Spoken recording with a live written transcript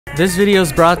This video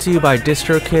is brought to you by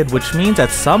DistroKid, which means at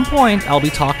some point I'll be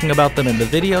talking about them in the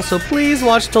video, so please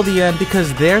watch till the end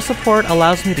because their support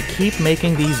allows me to keep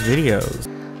making these videos.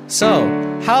 So,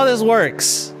 how this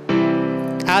works.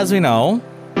 As we know,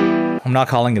 I'm not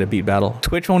calling it a beat battle.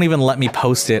 Twitch won't even let me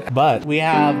post it, but we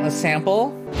have a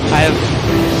sample. I have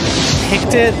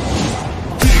picked it.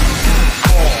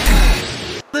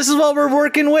 This is what we're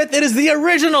working with. It is the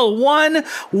original one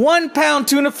pound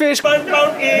tuna fish. 1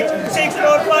 pound each, 6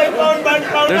 or 5 pound, 1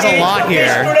 pound. There's a lot here.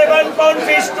 Fish today, 1 pound,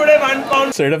 fish today, 1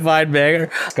 pound. Certified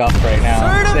banger. Scuff right now.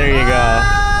 Certified there you go.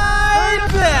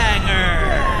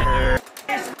 Banger.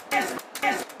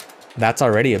 That's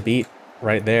already a beat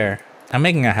right there. I'm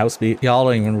making a house beat. Y'all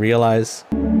don't even realize.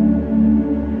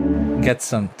 Get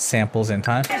some samples in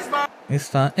time. It's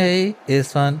fun. Hey,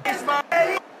 it's fun.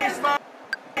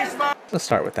 Let's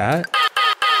start with that.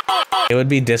 It would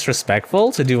be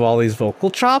disrespectful to do all these vocal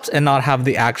chops and not have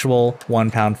the actual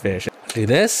 1 pound fish. Do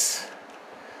this.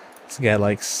 Let's get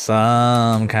like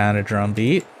some kind of drum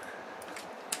beat.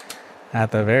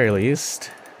 At the very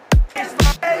least.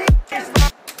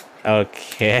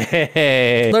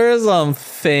 Okay. There's some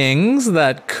things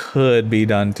that could be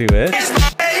done to it.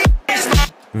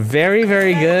 Very,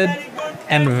 very good.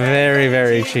 And very,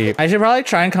 very cheap. I should probably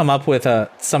try and come up with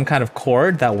some kind of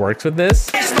chord that works with this.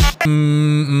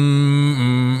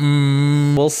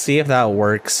 We'll see if that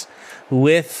works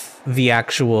with the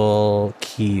actual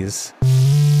keys.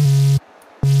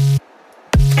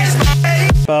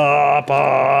 I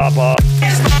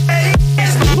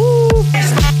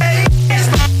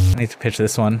need to pitch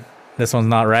this one. This one's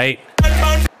not right.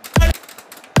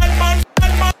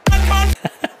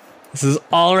 This is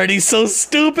already so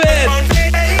stupid!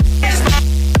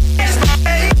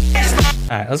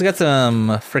 Alright, let's get some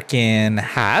freaking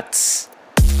hats.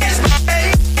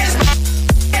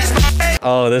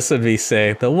 Oh, this would be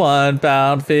sick. The 1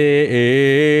 pound fish.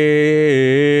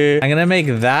 I'm gonna make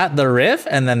that the riff,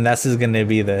 and then this is gonna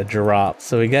be the drop.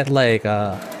 So we get like,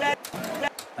 I'm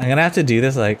gonna have to do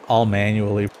this like all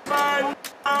manually.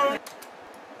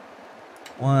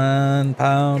 1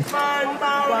 pound.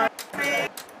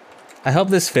 I hope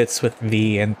this fits with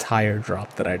the entire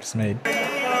drop that I just made.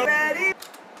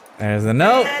 There's the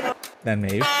note. Then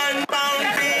maybe.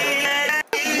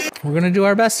 We're gonna do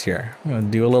our best here. We're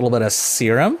gonna do a little bit of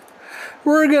serum.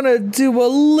 We're gonna do a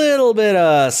little bit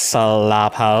of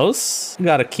slap house. We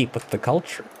gotta keep with the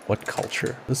culture. What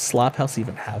culture? Does slap house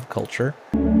even have culture?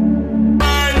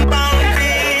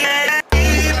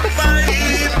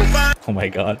 Oh my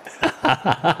god.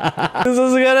 This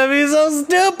is gonna be so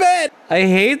stupid! I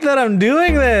hate that I'm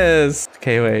doing this!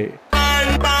 Okay, wait.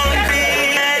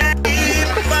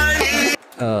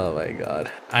 Oh my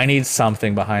god. I need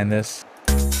something behind this.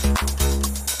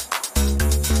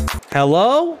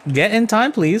 Hello? Get in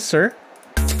time, please, sir.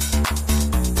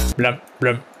 Blum,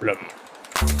 blum, blum.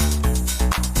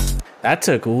 That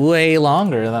took way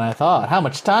longer than I thought. How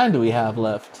much time do we have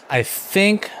left? I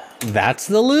think that's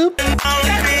the loop?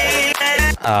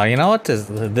 You know what?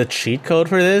 The cheat code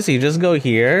for this, you just go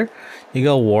here, you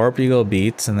go warp, you go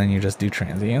beats, and then you just do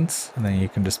transients, and then you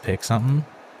can just pick something,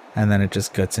 and then it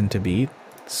just gets into beat.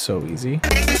 So easy.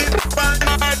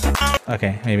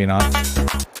 Okay, maybe not.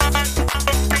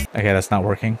 Okay, that's not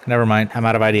working. Never mind. I'm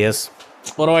out of ideas.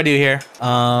 What do I do here?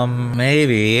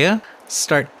 Maybe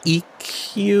start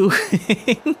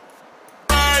EQing.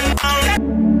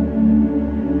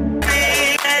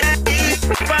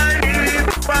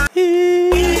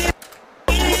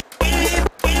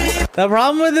 The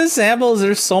problem with this sample is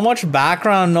there's so much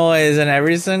background noise in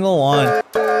every single one.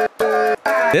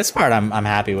 This part I'm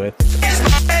happy with.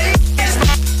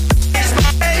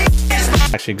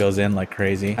 Actually goes in like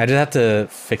crazy. I just have to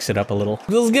fix it up a little.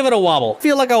 Let's give it a wobble.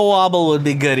 Feel like a wobble would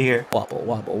be good here. Wobble,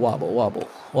 wobble, wobble, wobble.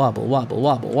 Wobble, wobble,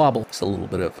 wobble, wobble. Just a little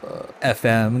bit of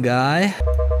FM guy.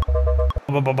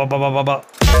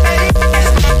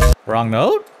 Wrong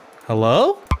note?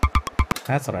 Hello?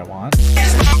 That's what I want.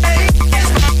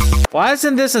 Why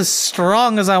isn't this as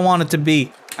strong as I want it to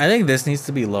be? I think this needs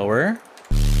to be lower.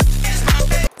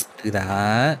 Do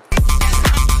that.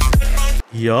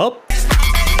 Yup.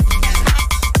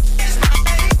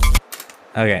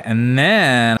 Okay, and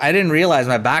then I didn't realize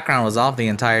my background was off the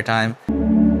entire time.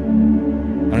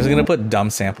 I'm just gonna put dumb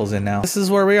samples in now. This is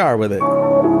where we are with it.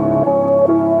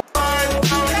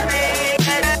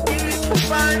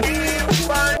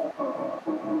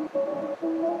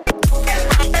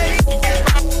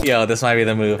 Yo, this might be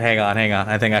the move. Hang on.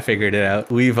 I think I figured it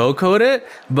out. We vocode it,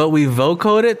 but we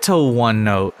vocode it to 1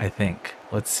 note, I think.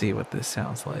 Let's see what this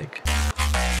sounds like.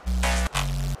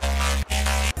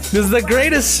 This is the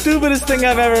greatest, stupidest thing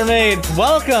I've ever made.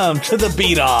 Welcome to the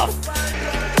beat off.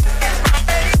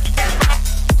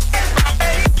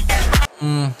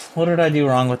 What did I do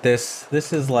wrong with this?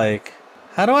 This is like...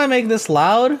 How do I make this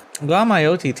loud? Got my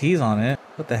OTTs on it.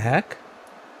 What the heck?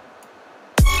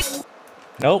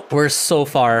 Nope. We're so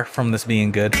far from this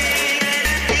being good.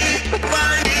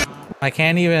 I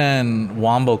can't even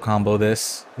wombo combo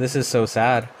this. This is so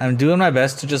sad. I'm doing my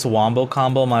best to just wombo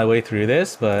combo my way through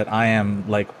this, but I am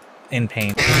like in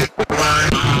pain.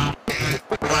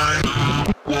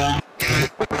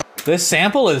 This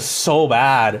sample is so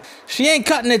bad. She ain't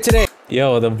cutting it today.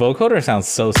 Yo, the vocoder sounds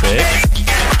so sick.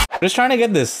 Just trying to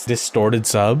get this distorted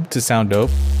sub to sound dope.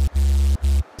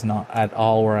 It's not at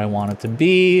all where I want it to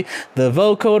be. The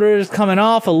vocoder is coming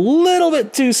off a little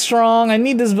bit too strong. I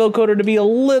need this vocoder to be a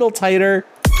little tighter.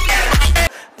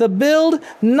 The build,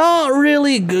 not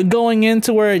really going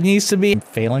into where it needs to be. I'm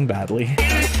failing badly.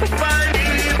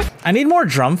 I need more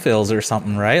drum fills or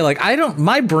something, right? Like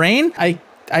my brain, I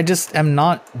just am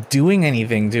not doing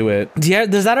anything to it.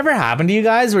 Does that ever happen to you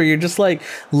guys where you're just like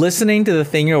listening to the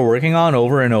thing you're working on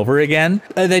over and over again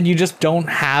and then you just don't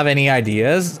have any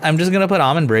ideas? I'm just gonna put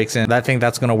almond breaks in. I think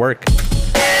that's gonna work.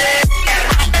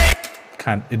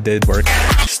 It did work.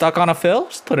 Stuck on a fill?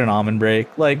 Just put an almond break.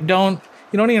 Like you don't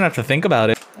even have to think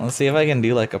about it. Let's see if I can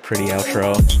do like a pretty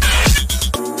outro.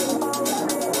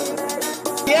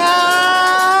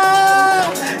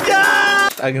 Yeah! Yeah!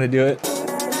 I'm gonna do it.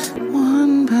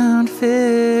 1 pound fish.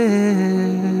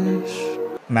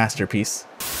 Masterpiece.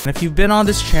 And if you've been on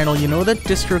this channel, you know that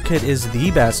DistroKid is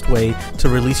the best way to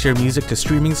release your music to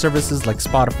streaming services like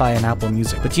Spotify and Apple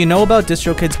Music. But you know about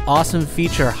DistroKid's awesome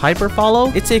feature,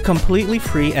 Hyperfollow? It's a completely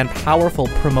free and powerful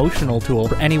promotional tool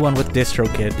for anyone with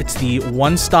DistroKid. It's the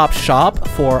one-stop shop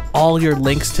for all your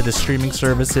links to the streaming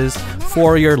services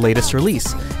for your latest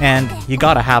release. And you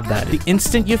gotta have that. The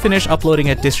instant you finish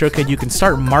uploading at DistroKid, you can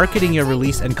start marketing your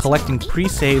release and collecting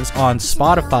pre-saves on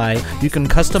Spotify. You can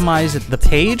customize the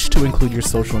page to include your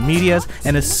social medias,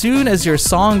 and as soon as your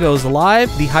song goes live,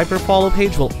 the Hyperfollow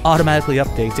page will automatically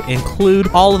update to include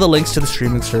all of the links to the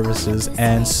streaming services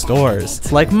and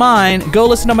stores. Like mine, go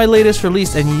listen to my latest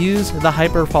release and use the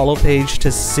Hyperfollow page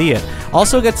to see it.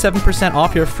 Also get 7%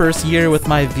 off your first year with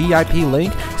my VIP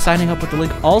link. Signing up with the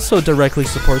link also directly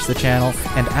supports the channel,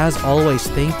 and as always,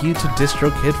 thank you to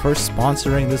DistroKid for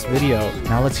sponsoring this video.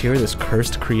 Now let's hear this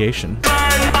cursed creation.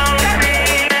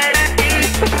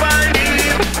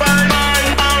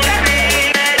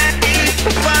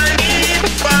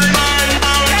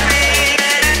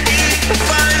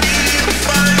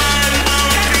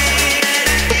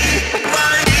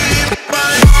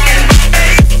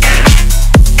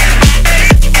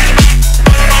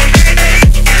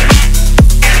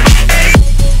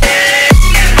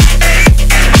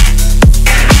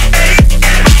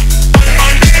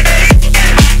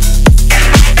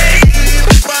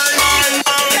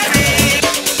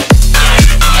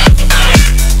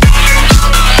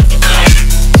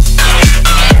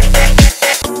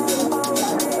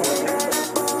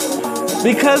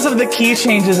 Because of the key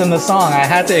changes in the song, I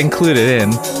had to include it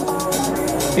in.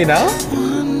 You know?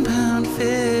 1 pound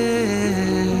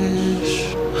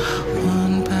fish.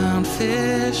 1 pound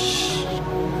fish.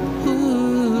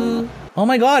 Ooh. Oh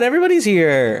my god, everybody's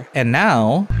here. And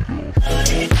now...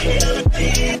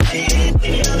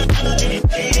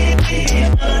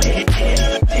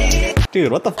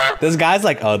 Dude, what the f? This guy's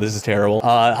like, oh, this is terrible.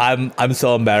 I'm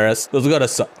so embarrassed. Let's go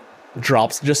to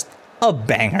drops just a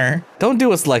banger. Don't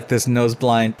do us like this, nose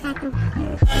blind.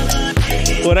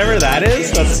 Whatever that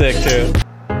is, that's sick too.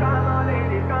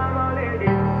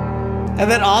 And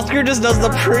then Oscar just does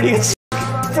the prettiest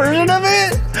version of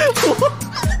it.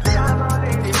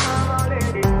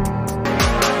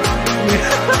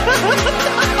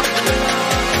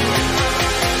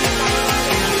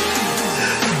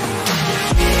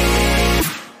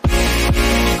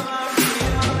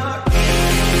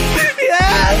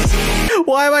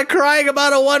 Why am I crying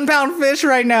about a 1 pound fish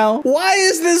right now? Why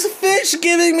is this fish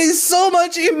giving me so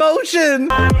much emotion?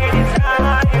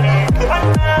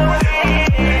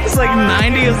 It's like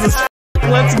 90 is this.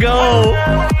 Let's go.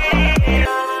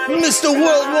 Mr.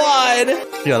 Worldwide.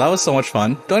 Yo, that was so much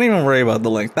fun. Don't even worry about the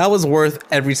length. That was worth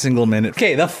every single minute.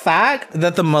 Okay, the fact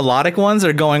that the melodic ones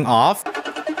are going off.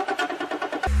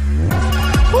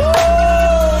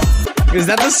 Is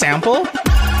that the sample?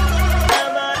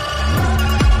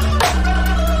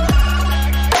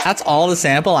 That's all the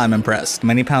sample. I'm impressed.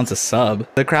 Many pounds of sub.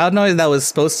 The crowd noise that was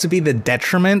supposed to be the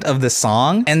detriment of the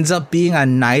song ends up being a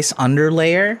nice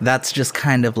underlayer that's just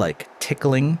kind of like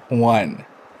tickling. One.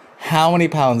 How many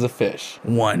pounds of fish?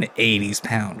 180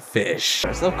 pound fish.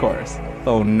 Of course.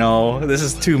 Oh no, this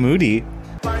is too moody.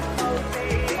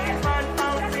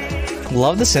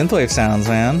 Love the synthwave sounds,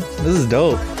 man. This is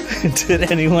dope.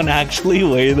 Did anyone actually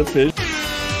weigh the fish?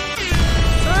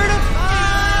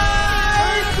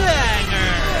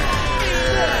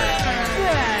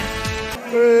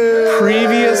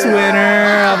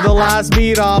 last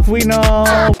beat off, we know.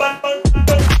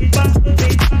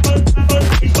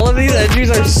 All of these entries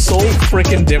are so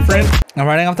freaking different. I'm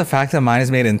writing off the fact that mine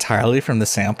is made entirely from the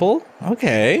sample.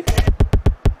 Okay.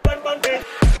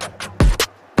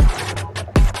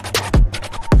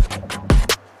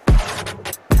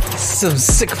 Some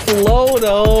sick flow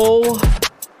though.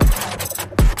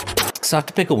 So I have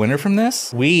to pick a winner from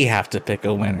this? We have to pick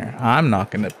a winner. I'm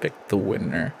not gonna pick the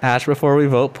winner. Ash, before we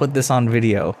vote, put this on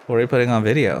video. What are we putting on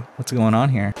video? What's going on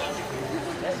here?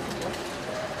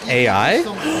 AI?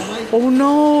 Oh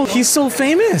no, he's so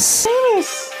famous.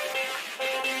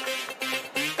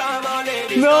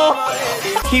 No,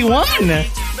 he won.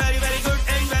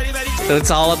 So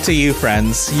it's all up to you,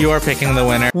 friends. You are picking the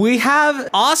winner. We have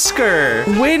Oscar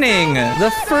winning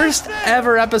the first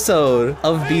ever episode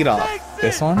of Beat Off.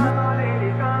 This one?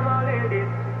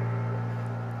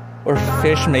 Or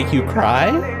Fish Make You Cry?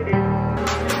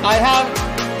 I have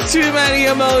too many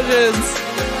emotions.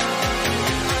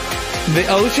 The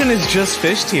ocean is just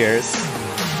fish tears.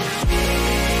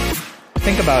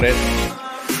 Think about it.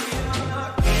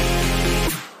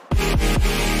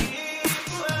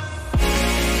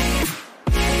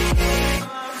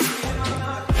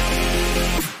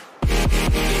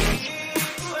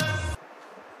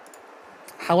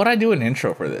 How would I do an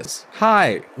intro for this?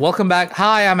 Hi, welcome back.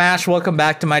 Hi, I'm Ash. Welcome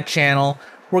back to my channel.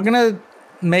 We're gonna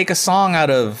make a song out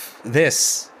of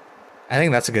this. I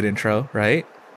think that's a good intro, right?